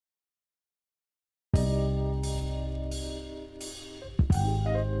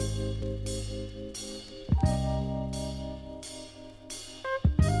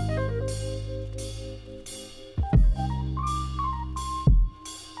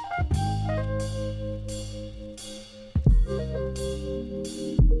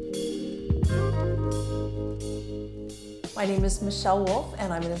My name is Michelle Wolf,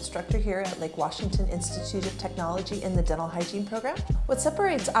 and I'm an instructor here at Lake Washington Institute of Technology in the Dental Hygiene Program. What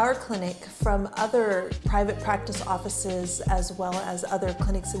separates our clinic from other private practice offices as well as other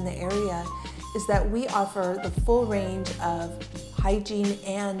clinics in the area is that we offer the full range of hygiene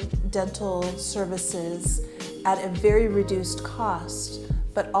and dental services at a very reduced cost.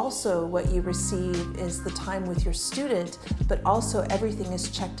 But also what you receive is the time with your student, but also everything is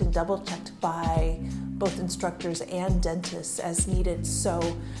checked and double checked by both instructors and dentists as needed.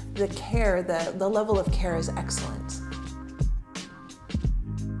 So the care, the level of care is excellent.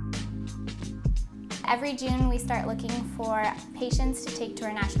 Every June we start looking for patients to take to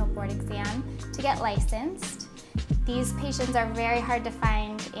our national board exam to get licensed. These patients are very hard to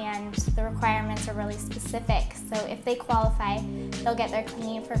find and the requirements are really specific. So if they qualify, they'll get their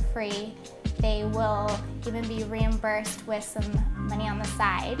cleaning for free. They will even be reimbursed with some money on the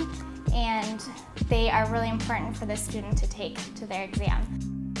side. And they are really important for the student to take to their exam.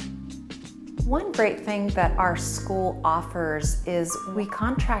 One great thing that our school offers is we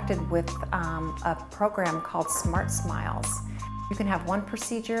contracted with a program called Smart Smiles. You can have one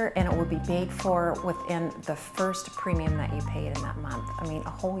procedure and it will be paid for within the first premium that you paid in that month. I mean, a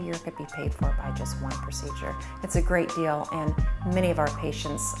whole year could be paid for by just one procedure. It's a great deal, and many of our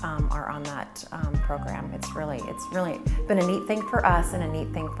patients are on that program. It's really been a neat thing for us and a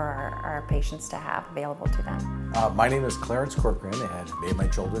neat thing for our patients to have available to them. My name is Clarence Corcoran, and me and my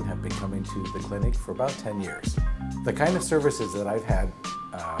children have been coming to the clinic for about 10 years. The kind of services that I've had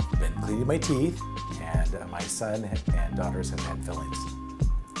been cleaning my teeth, and my son and daughters have had fillings.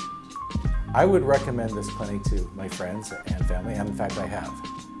 I would recommend this clinic to my friends and family, and in fact I have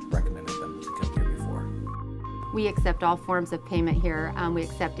recommended them to come here before. We accept all forms of payment here. We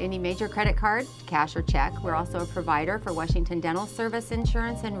accept any major credit card, cash or check. We're also a provider for Washington Dental Service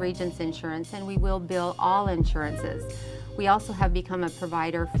Insurance and Regents Insurance, and we will bill all insurances. We also have become a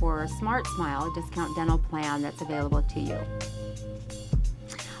provider for Smart Smile, a discount dental plan that's available to you.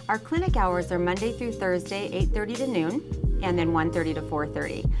 Our clinic hours are Monday through Thursday, 8:30 to noon, and then 1:30 to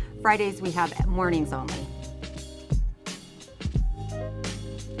 4:30. Fridays we have mornings only.